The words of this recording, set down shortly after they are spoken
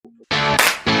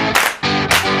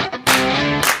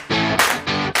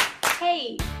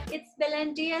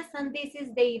Ellen Diaz, and this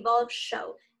is the Evolve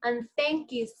Show. And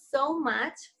thank you so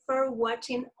much for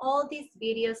watching all this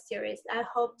video series. I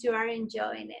hope you are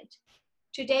enjoying it.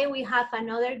 Today we have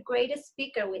another great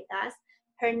speaker with us.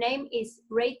 Her name is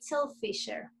Rachael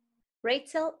Fisher.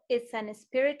 Rachael is an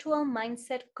spiritual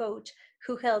mindset coach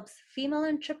who helps female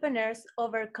entrepreneurs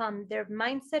overcome their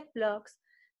mindset blocks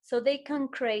so they can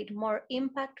create more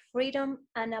impact, freedom,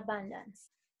 and abundance.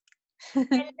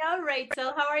 Hello,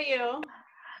 Rachael. How are you?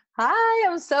 Hi,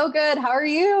 I'm so good. How are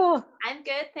you? I'm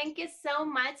good. Thank you so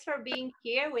much for being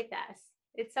here with us.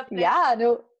 It's a pleasure.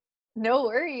 Yeah, no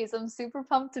worries. I'm super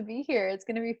pumped to be here. It's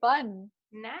going to be fun.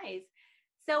 Nice.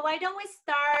 So why don't we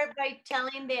start by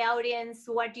telling the audience,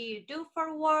 what do you do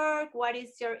for work? What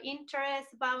is your interest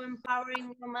about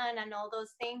empowering women and all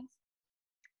those things?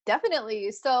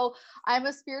 Definitely. So I'm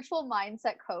a spiritual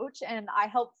mindset coach, and I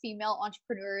help female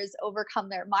entrepreneurs overcome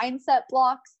their mindset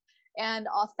blocks and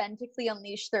authentically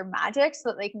unleash their magic so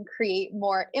that they can create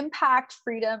more impact,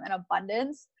 freedom, and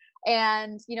abundance.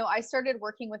 And, I started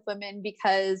working with women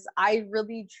because I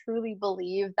really truly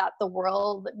believe that the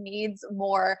world needs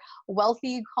more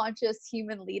wealthy, conscious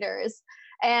human leaders.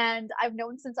 And I've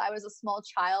known since I was a small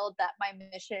child that my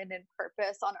mission and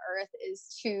purpose on earth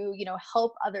is to,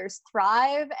 help others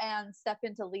thrive and step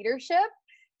into leadership.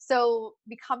 So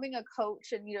becoming a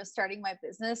coach and, starting my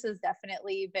business has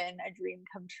definitely been a dream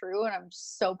come true. And I'm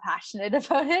so passionate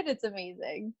about it. It's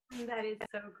amazing. That is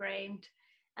so great.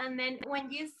 And then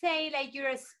when you say like you're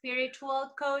a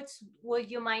spiritual coach, would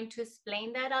you mind to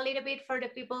explain that a little bit for the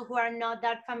people who are not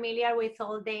that familiar with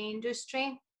all the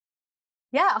industry?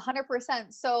 Yeah,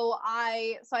 100%. So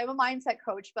I'm a mindset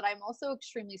coach, but I'm also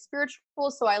extremely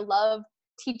spiritual. So I love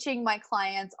teaching my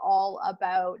clients all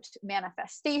about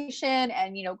manifestation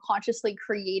and, consciously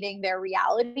creating their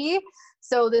reality.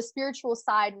 So the spiritual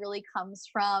side really comes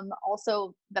from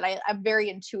also that I'm very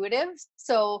intuitive.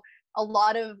 So a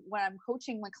lot of when I'm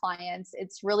coaching my clients,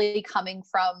 it's really coming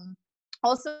from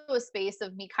also a space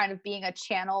of me kind of being a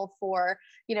channel for,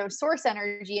 source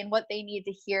energy and what they need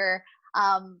to hear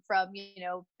from,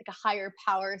 like a higher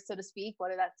power, so to speak,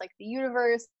 whether that's like the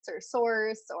universe or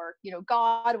source or,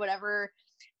 God, whatever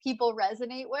people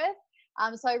resonate with.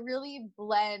 So I really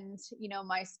blend,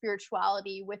 my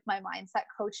spirituality with my mindset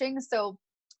coaching. So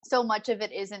much of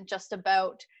it isn't just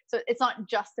about, so it's not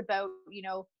just about,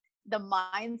 the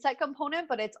mindset component,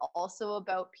 but it's also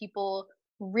about people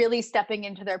really stepping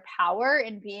into their power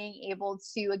and being able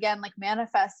to, again, like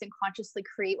manifest and consciously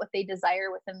create what they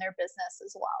desire within their business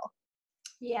as well.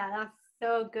 Yeah, that's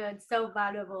so good, so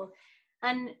valuable.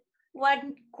 And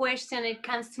one question it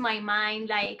comes to my mind,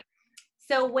 like,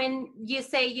 so when you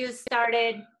say you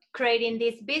started creating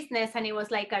this business and it was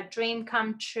like a dream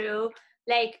come true,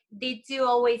 like, did you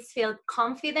always feel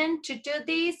confident to do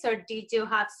this, or did you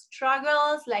have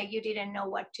struggles, like you didn't know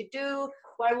what to do?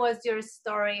 What was your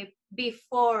story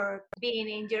before being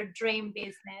in your dream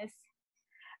business?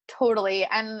 Totally.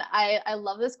 And I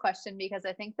love this question because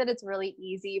I think that it's really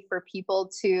easy for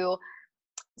people to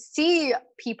see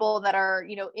people that are,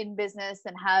 in business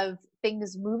and have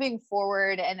things moving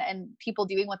forward and people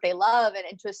doing what they love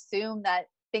and to assume that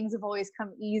things have always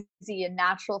come easy and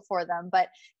natural for them. But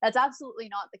that's absolutely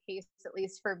not the case, at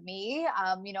least for me.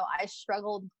 I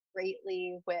struggled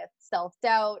greatly with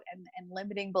self-doubt and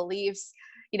limiting beliefs.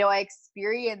 I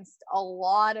experienced a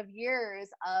lot of years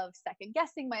of second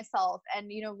guessing myself and,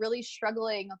 really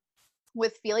struggling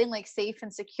with feeling like safe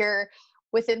and secure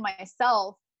within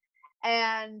myself.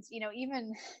 And,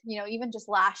 even just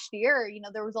last year,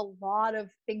 there was a lot of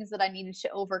things that I needed to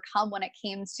overcome when it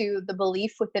came to the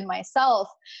belief within myself.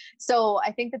 So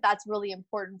I think that that's really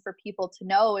important for people to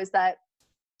know is that,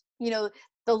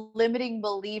 the limiting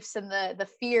beliefs and the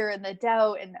fear and the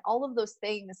doubt and all of those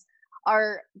things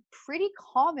are pretty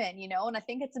common, and I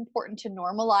think it's important to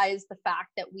normalize the fact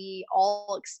that we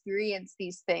all experience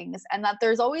these things and that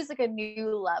there's always like a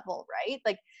new level, right?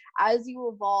 Like as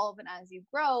you evolve and as you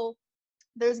grow,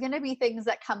 there's going to be things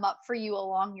that come up for you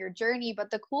along your journey. But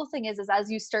the cool thing is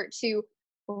as you start to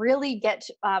really get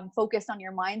focused on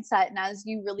your mindset and as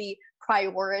you really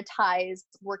prioritize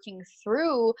working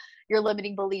through your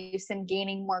limiting beliefs and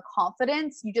gaining more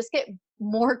confidence, you just get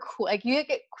more you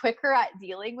get quicker at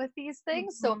dealing with these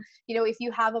things. Mm-hmm. So, if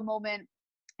you have a moment,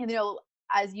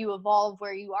 as you evolve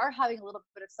where you are having a little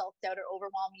bit of self-doubt or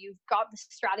overwhelm, you've got the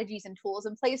strategies and tools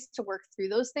in place to work through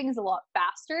those things a lot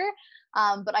faster.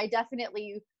 But I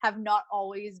definitely have not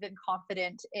always been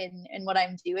confident in what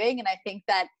I'm doing. And I think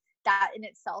that in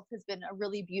itself has been a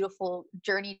really beautiful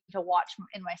journey to watch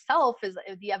in myself, is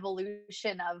the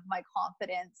evolution of my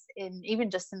confidence in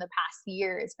even just in the past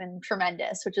year. It's been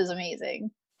tremendous, which is amazing.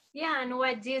 Yeah, and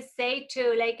what you say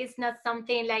too, like it's not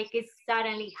something like it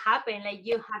suddenly happened. Like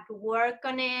you have to work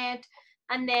on it.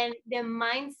 And then the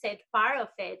mindset part of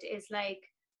it is like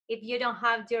if you don't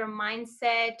have your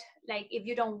mindset, like if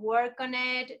you don't work on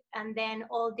it, and then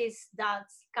all these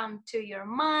doubts come to your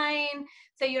mind.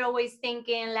 So you're always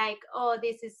thinking like, oh,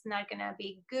 this is not gonna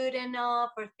be good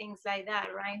enough or things like that,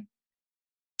 right?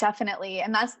 Definitely.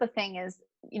 And that's the thing is,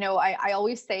 I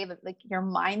always say that like your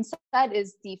mindset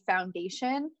is the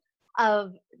foundation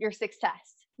of your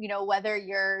success. Whether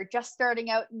you're just starting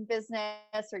out in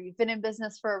business or you've been in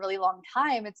business for a really long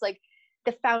time, it's like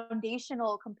the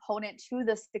foundational component to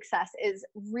the success is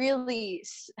really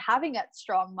having that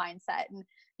strong mindset. And,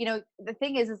 the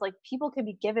thing is like people can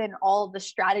be given all the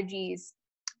strategies,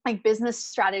 like business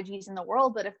strategies in the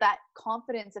world, but if that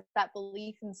confidence, if that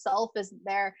belief in self isn't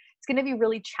there, it's going to be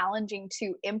really challenging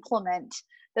to implement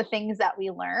the things that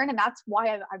we learn. And that's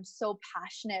why I'm so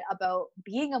passionate about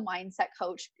being a mindset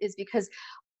coach, is because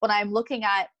when I'm looking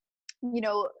at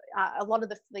a lot of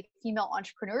the like female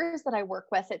entrepreneurs that I work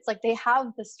with, it's like they have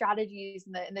the strategies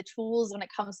and the tools when it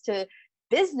comes to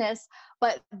business,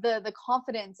 but the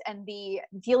confidence and the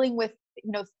dealing with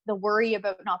the worry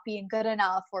about not being good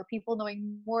enough or people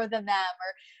knowing more than them,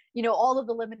 or all of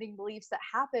the limiting beliefs that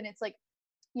happen, it's like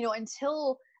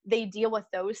until they deal with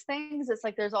those things, it's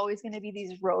like there's always going to be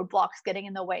these roadblocks getting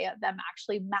in the way of them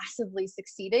actually massively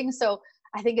succeeding. So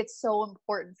I think it's so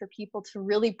important for people to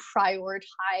really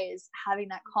prioritize having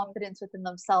that confidence within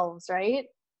themselves, right?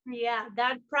 Yeah,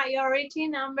 that priority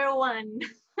number one.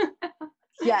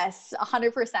 Yes,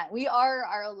 100%. We are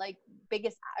our like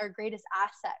our greatest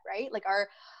asset, right? Like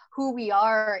who we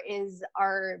are is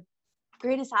our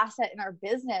greatest asset in our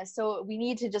business. So we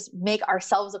need to just make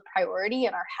ourselves a priority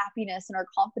and our happiness and our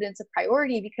confidence a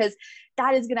priority, because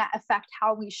that is going to affect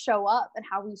how we show up and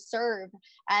how we serve.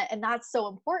 And that's so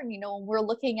important. When we're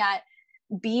looking at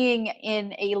being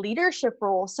in a leadership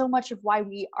role, so much of why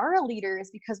we are a leader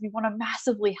is because we want to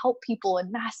massively help people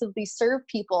and massively serve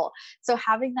people. So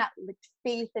having that like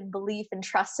faith and belief and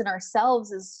trust in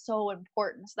ourselves is so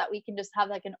important, so that we can just have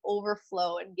like an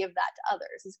overflow and give that to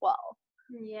others as well.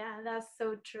 Yeah, that's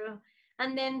so true.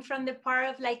 And then from the part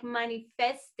of like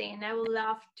manifesting, I would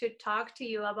love to talk to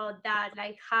you about that.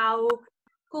 Like how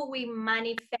could we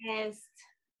manifest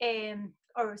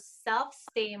or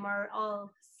self-esteem or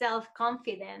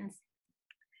self-confidence?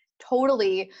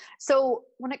 Totally. So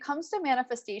when it comes to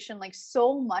manifestation, like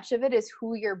so much of it is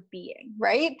who you're being,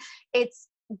 right? It's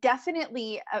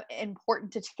definitely important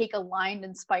to take aligned,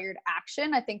 inspired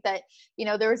action. I think that,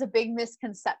 there was a big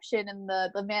misconception in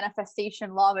the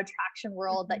manifestation law of attraction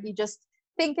world that you just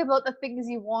think about the things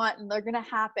you want and they're going to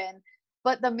happen.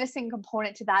 But the missing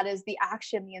component to that is the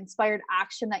action, the inspired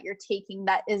action that you're taking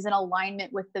that is in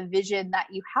alignment with the vision that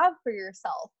you have for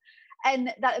yourself.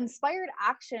 And that inspired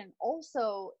action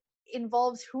also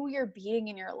involves who you're being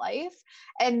in your life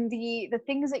and the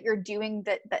things that you're doing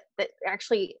that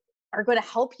actually are going to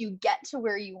help you get to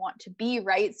where you want to be,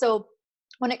 right? So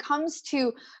when it comes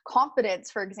to confidence,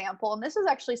 for example, and this is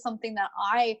actually something that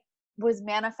I was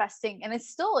manifesting, and it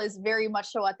still is very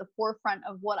much so at the forefront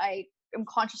of what I am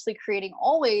consciously creating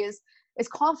always, is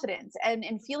confidence and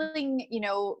feeling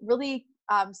really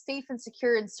safe and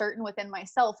secure and certain within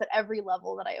myself at every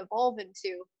level that I evolve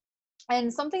into.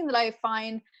 And something that I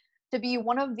find to be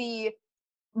one of the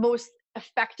most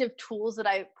effective tools that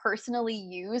I personally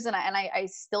use, and I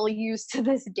still use to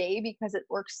this day because it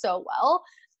works so well,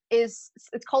 is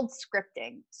it's called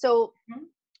scripting. So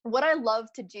what I love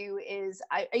to do is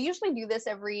I usually do this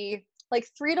every like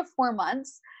 3 to 4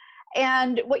 months.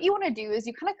 And what you want to do is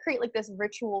you kind of create like this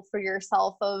ritual for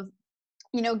yourself of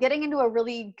getting into a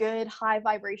really good high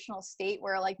vibrational state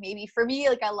where, like, maybe for me,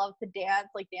 like, I love to dance.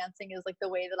 Like, dancing is like the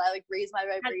way that I like raise my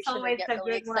That's vibration and always get a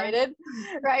really good one. excited,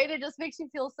 right? It just makes you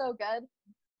feel so good.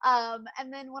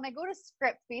 And then when I go to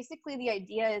script, basically the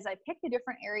idea is I pick the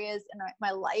different areas in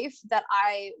my life that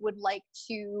I would like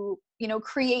to,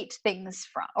 create things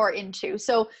from or into.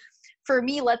 So for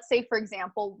me, let's say, for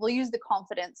example, we'll use the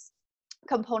confidence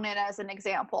component as an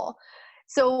example.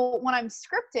 So when I'm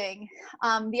scripting,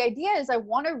 the idea is I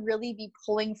want to really be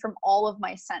pulling from all of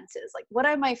my senses. Like, what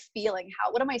am I feeling?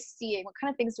 What am I seeing? What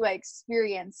kind of things do I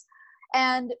experience?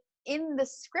 And in the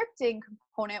scripting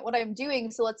component, what I'm doing,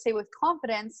 so let's say with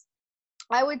confidence,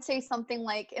 I would say something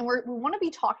like, and we want to be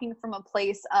talking from a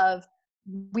place of,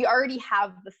 we already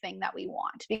have the thing that we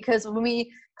want. Because when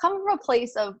we come from a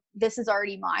place of this is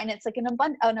already mine, it's like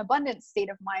an abundant state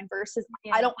of mind versus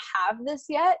I don't have this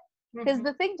yet. Because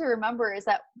the thing to remember is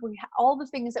that all the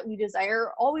things that we desire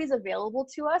are always available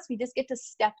to us. We just get to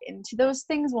step into those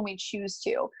things when we choose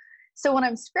to. So when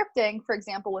I'm scripting, for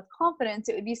example, with confidence,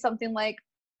 it would be something like,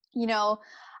 you know,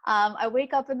 I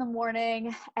wake up in the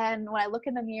morning, and when I look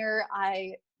in the mirror,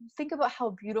 I think about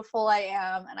how beautiful I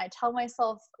am, and I tell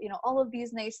myself, all of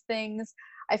these nice things.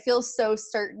 I feel so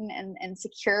certain and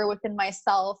secure within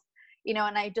myself,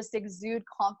 and I just exude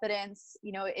confidence.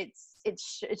 It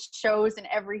shows in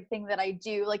everything that I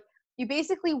do. Like, you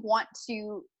basically want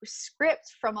to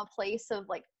script from a place of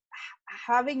like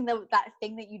having that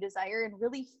thing that you desire and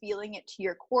really feeling it to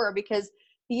your core, because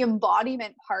the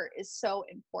embodiment part is so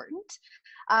important.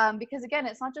 Because again,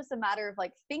 it's not just a matter of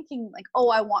like thinking like, oh,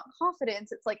 I want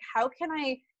confidence. It's like, how can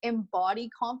I embody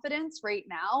confidence right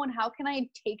now? And how can I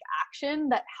take action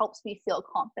that helps me feel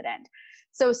confident?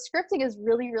 So scripting is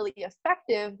really, really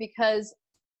effective because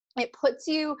it puts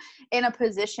you in a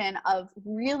position of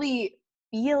really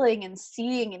feeling and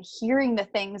seeing and hearing the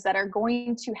things that are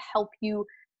going to help you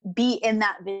be in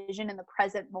that vision in the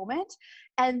present moment.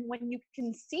 And when you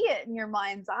can see it in your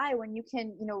mind's eye, when you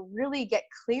can, really get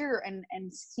clear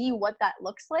and see what that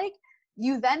looks like,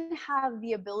 you then have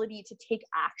the ability to take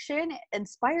action,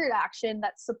 inspired action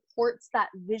that supports that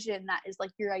vision that is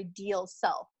like your ideal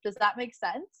self. Does that make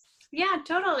sense? Yeah,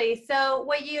 totally. So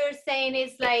what you're saying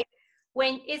is like,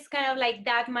 when it's kind of like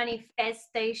that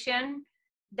manifestation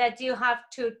that you have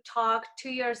to talk to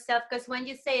yourself, because when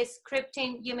you say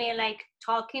scripting, you mean like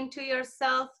talking to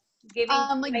yourself, giving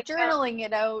like journaling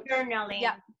it out. Journaling.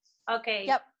 Yeah. Okay.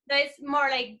 Yep. So it's more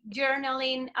like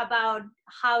journaling about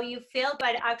how you feel,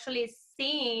 but actually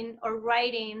seeing or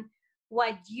writing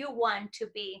what you want to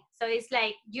be. So it's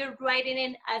like you're writing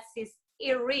it as is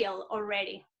real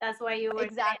already. That's why you were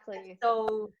Exactly.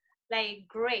 so like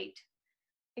great.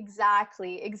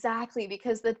 Exactly.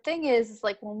 Because the thing is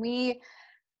like, when we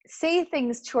say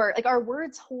things to our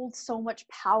words hold so much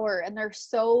power, and they're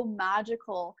so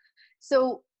magical.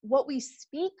 So what we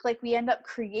speak, like, we end up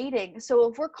creating.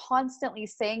 So if we're constantly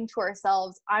saying to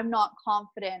ourselves, I'm not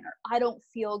confident, or I don't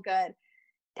feel good,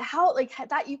 how, like,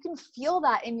 that, you can feel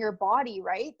that in your body,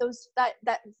 right? Those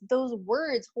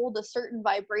words hold a certain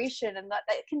vibration, and that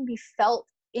can be felt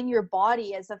in your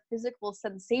body as a physical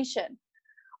sensation.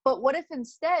 But what if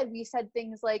instead we said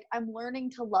things like, I'm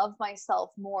learning to love myself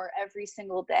more every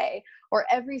single day, or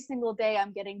every single day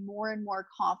I'm getting more and more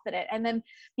confident. And then,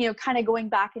 kind of going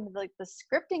back into like the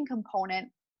scripting component,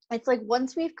 it's like,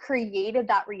 once we've created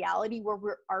that reality where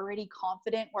we're already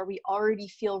confident, where we already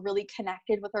feel really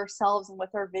connected with ourselves and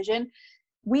with our vision,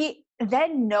 we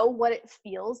then know what it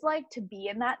feels like to be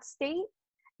in that state.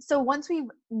 So once we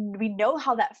know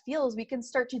how that feels, we can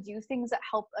start to do things that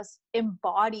help us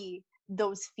embody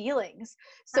those feelings.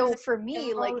 So for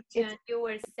me, like, it's, you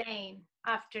were saying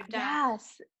after that.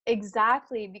 yes,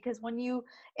 exactly. Because when you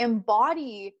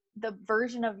embody the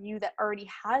version of you that already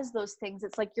has those things,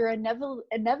 it's like you're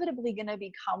inevitably going to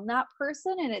become that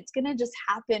person, and it's going to just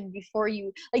happen before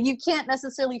you, like, you can't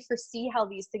necessarily foresee how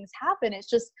these things happen. It's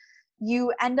just,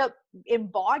 you end up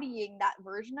embodying that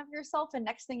version of yourself, and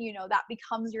next thing you know, that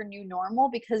becomes your new normal,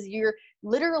 because you're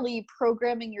literally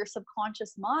programming your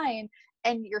subconscious mind,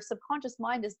 and your subconscious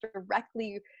mind is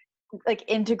directly like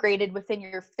integrated within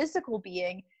your physical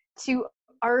being to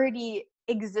already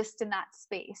exist in that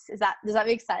space. Does that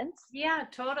make sense? Yeah,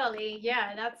 totally.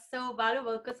 Yeah, that's so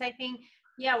valuable, because I think,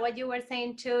 yeah, what you were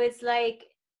saying too is like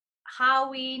how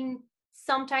we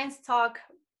sometimes talk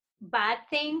bad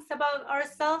things about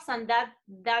ourselves, and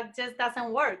that just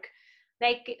doesn't work.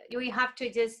 Like, we have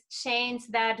to just change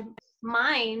that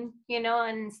mind,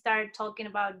 and start talking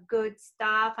about good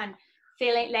stuff, and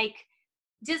feeling like,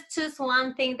 just choose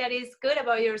one thing that is good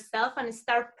about yourself and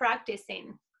start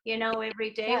practicing,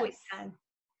 every day with Yes. that.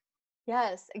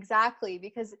 Yes, exactly.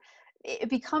 Because it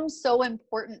becomes so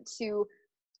important to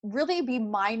really be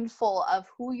mindful of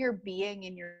who you're being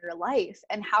in your life,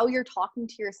 and how you're talking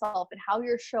to yourself, and how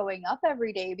you're showing up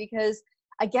every day. Because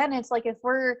again, it's like, if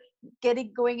we're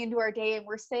going into our day and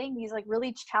we're saying these like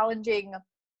really challenging,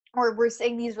 or we're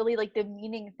saying these really like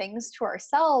demeaning things to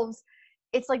ourselves,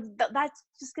 it's like that's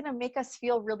just going to make us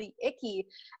feel really icky.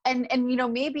 And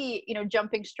maybe,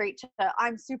 jumping straight to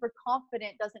I'm super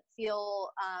confident doesn't feel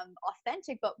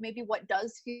authentic, but maybe what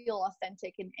does feel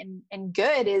authentic and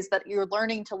good is that you're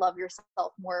learning to love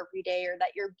yourself more every day, or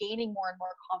that you're gaining more and more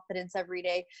confidence every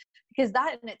day, because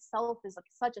that in itself is like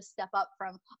such a step up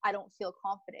from I don't feel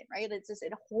confident, right? It's just,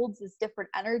 it holds this different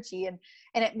energy, and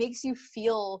it makes you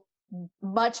feel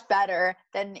much better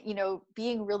than,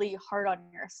 being really hard on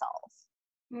yourself.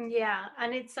 Yeah,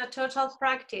 and it's a total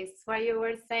practice, what you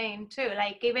were saying too.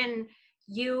 Like, even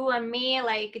you and me,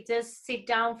 like, just sit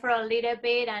down for a little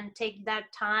bit and take that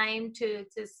time to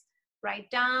just write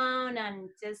down and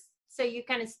just so you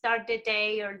can start the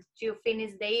day or you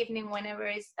finish the evening, whenever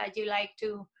it's that you like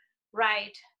to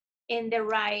write, in the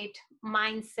right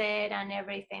mindset and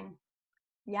everything.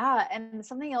 Yeah. And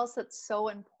something else that's so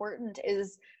important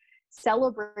is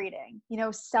celebrating,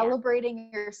 Yeah. celebrating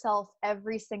yourself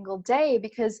every single day,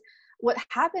 because what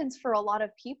happens for a lot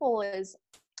of people is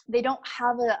they don't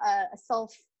have a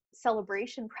self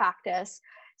celebration practice.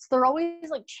 So they're always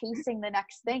like chasing the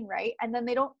next thing, right? And then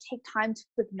they don't take time to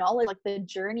acknowledge like the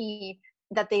journey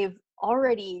that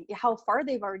how far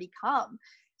they've already come.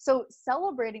 So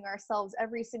celebrating ourselves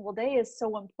every single day is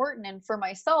so important. And for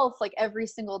myself, like every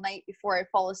single night before I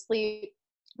fall asleep,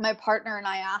 my partner and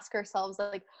I ask ourselves,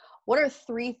 like, what are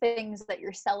 3 things that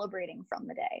you're celebrating from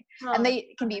the day? Oh, And that's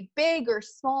they can be big or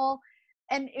small.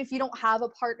 And if you don't have a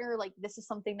partner, like this is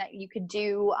something that you could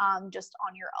do just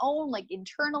on your own, like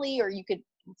internally, or you could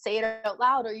say it out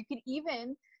loud, or you could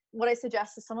even, what I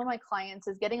suggest to some of my clients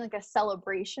is getting like a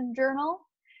celebration journal,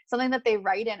 something that they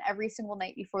write in every single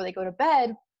night before they go to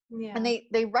bed. And yeah.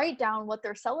 they write down what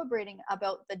they're celebrating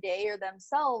about the day or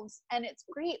themselves. And it's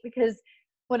great because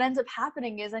what ends up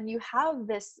happening is, and you have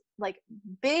this like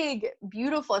big,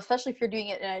 beautiful, especially if you're doing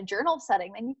it in a journal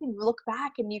setting, then you can look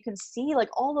back and you can see like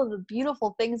all of the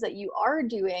beautiful things that you are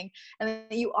doing and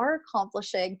that you are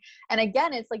accomplishing. And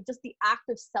again, it's like just the act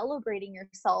of celebrating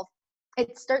yourself,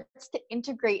 it starts to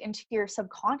integrate into your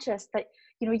subconscious that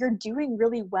you're doing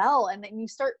really well, and then you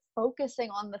start focusing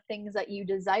on the things that you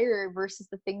desire versus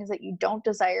the things that you don't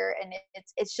desire. And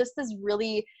it's just this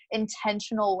really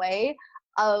intentional way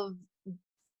of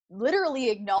literally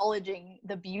acknowledging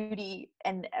the beauty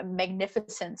and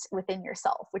magnificence within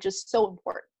yourself, which is so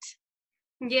important.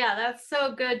 Yeah, that's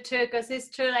so good too, because it's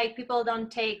true, like people don't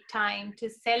take time to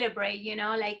celebrate,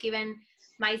 like even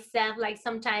myself, like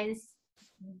sometimes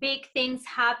big things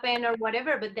happen or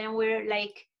whatever, but then we're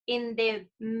like in the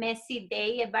messy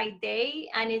day by day,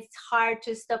 and it's hard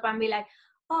to stop and be like,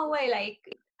 oh wait, like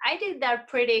I did that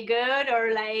pretty good,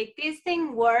 or like this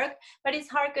thing worked. But it's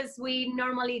hard because we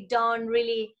normally don't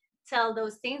really tell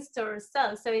those things to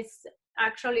ourselves. So it's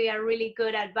actually a really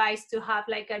good advice to have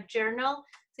like a journal,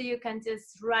 so you can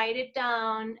just write it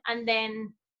down, and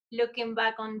then looking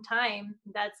back on time,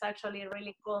 that's actually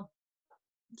really cool.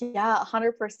 Yeah,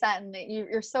 100%. And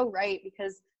you're so right,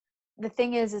 because the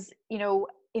thing is,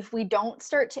 if we don't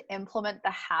start to implement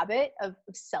the habit of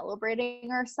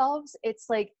celebrating ourselves, it's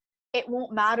like, it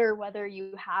won't matter whether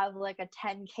you have like a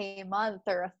 10K month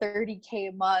or a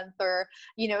 30K month, or,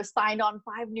 signed on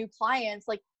 5 new clients.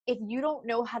 Like, if you don't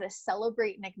know how to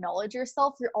celebrate and acknowledge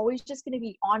yourself, you're always just going to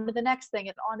be on to the next thing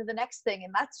and on to the next thing.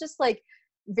 And that's just like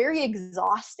very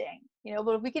exhausting,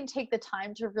 but if we can take the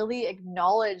time to really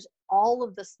acknowledge all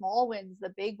of the small wins,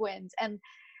 the big wins, and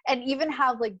even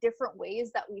have like different ways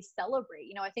that we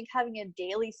celebrate. I think having a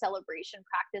daily celebration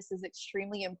practice is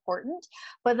extremely important.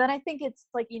 But then I think it's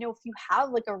like, if you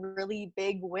have like a really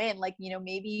big win, like,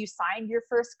 maybe you signed your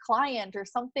first client or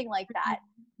something like that,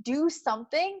 do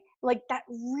something like that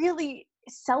really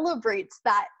celebrates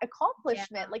that Yeah.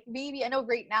 accomplishment. Like, maybe, I know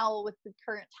right now with the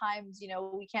current times,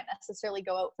 we can't necessarily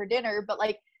go out for dinner, but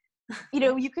like,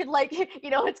 you could like,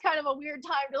 it's kind of a weird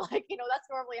time to like, that's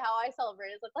normally how I celebrate.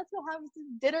 It's like, let's go have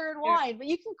some dinner and Sure. wine, but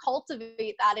you can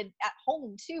cultivate that at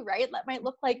home too, right? That might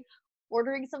look like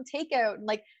ordering some takeout and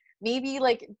like maybe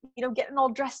like, getting all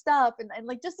dressed up and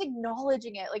like just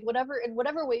acknowledging it, like in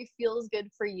whatever way feels good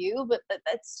for you. But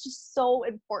that's just so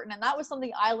important. And that was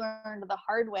something I learned the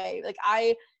hard way. Like,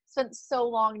 I spent so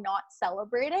long not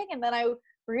celebrating, and then I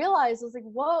realized, I was like,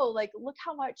 whoa, like look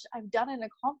how much I've done and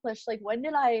accomplished. Like, when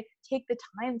did I take the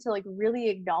time to like really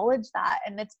acknowledge that?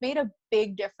 And it's made a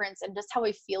big difference in just how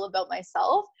I feel about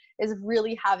myself, is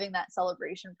really having that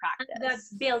celebration And that practice.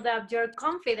 build up your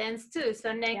confidence too.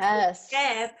 So next Yes.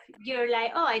 step, you're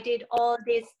like, oh, I did all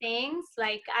these things.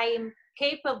 Like I am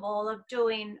capable of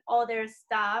doing other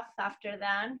stuff after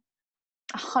that.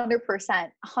 100%,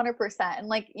 100%. And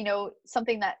like,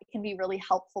 something that can be really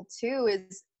helpful too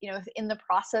is, in the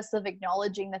process of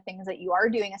acknowledging the things that you are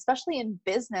doing, especially in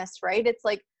business, right? It's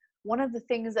like, one of the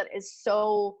things that is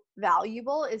so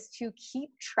valuable is to keep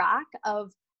track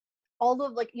of all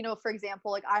of, like, for example,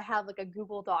 like I have like a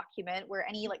Google document where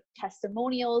any like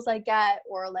testimonials I get,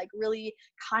 or like really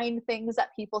kind things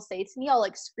that people say to me, I'll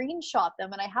like screenshot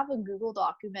them, and I have a Google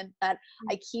document that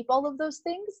I keep all of those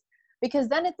things. Because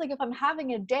then it's like, if I'm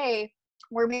having a day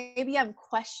where maybe I'm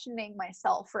questioning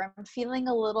myself, or I'm feeling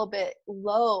a little bit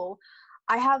low,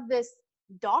 I have this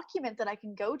document that I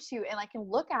can go to and I can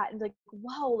look at and be like,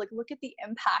 whoa, like look at the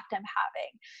impact I'm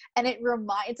having. And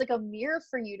it's like a mirror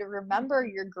for you to remember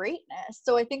your greatness.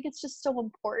 So I think it's just so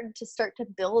important to start to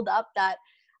build up that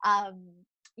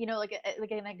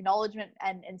like an acknowledgement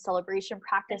and celebration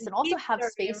practice, And and also have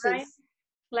history, right? spaces.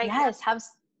 Like that. Yes, That's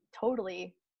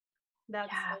totally. so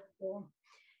Yeah. cool.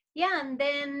 Yeah, and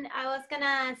then I was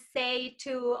gonna say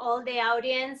to all the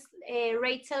audience,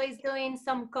 Rachel is doing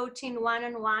some coaching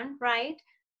one-on-one, right?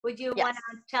 Would you wanna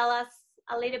Yes. tell us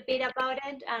a little bit about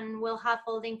it, and we'll have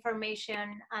all the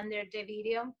information under the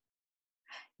video?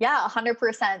 Yeah,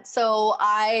 100%. So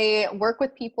I work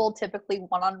with people typically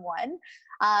one-on-one.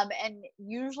 And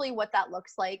usually what that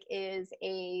looks like is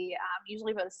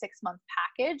usually about a 6-month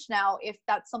package. Now, if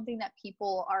that's something that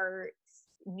people are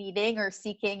needing or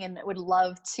seeking and would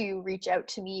love to reach out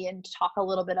to me and talk a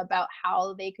little bit about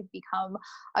how they could become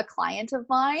a client of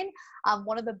mine,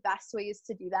 one of the best ways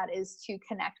to do that is to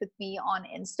connect with me on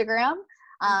Instagram.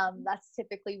 That's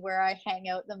typically where I hang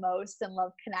out the most and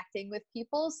love connecting with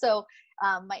people. So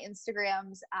my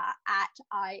Instagram's at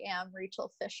I am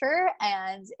Rachael Fisher.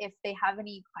 And if they have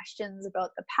any questions about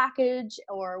the package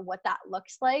or what that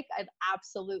looks like, I'd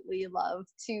absolutely love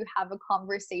to have a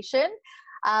conversation.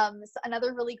 So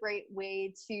another really great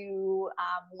way to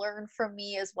learn from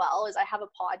me as well is I have a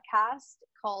podcast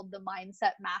called the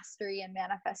Mindset Mastery and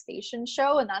Manifestation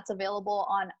Show, and that's available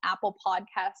on Apple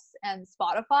Podcasts and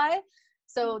Spotify.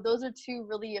 So those are two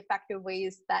really effective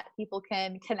ways that people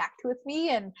can connect with me.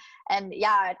 And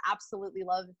yeah, I'd absolutely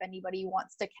love if anybody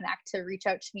wants to connect to reach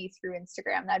out to me through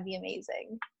Instagram. That'd be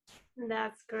amazing.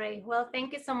 That's great. Well,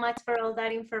 thank you so much for all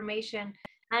that information.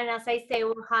 And as I say,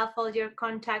 we'll have all your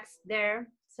contacts there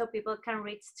so people can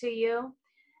reach to you.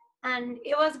 And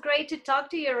it was great to talk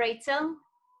to you, Rachel.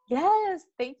 Yes,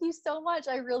 thank you so much.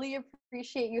 I really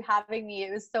appreciate you having me.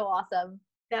 It was so awesome.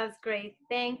 That's great.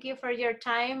 Thank you for your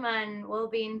time, and we'll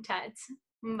be in touch.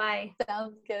 Bye.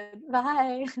 Sounds good.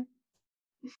 Bye.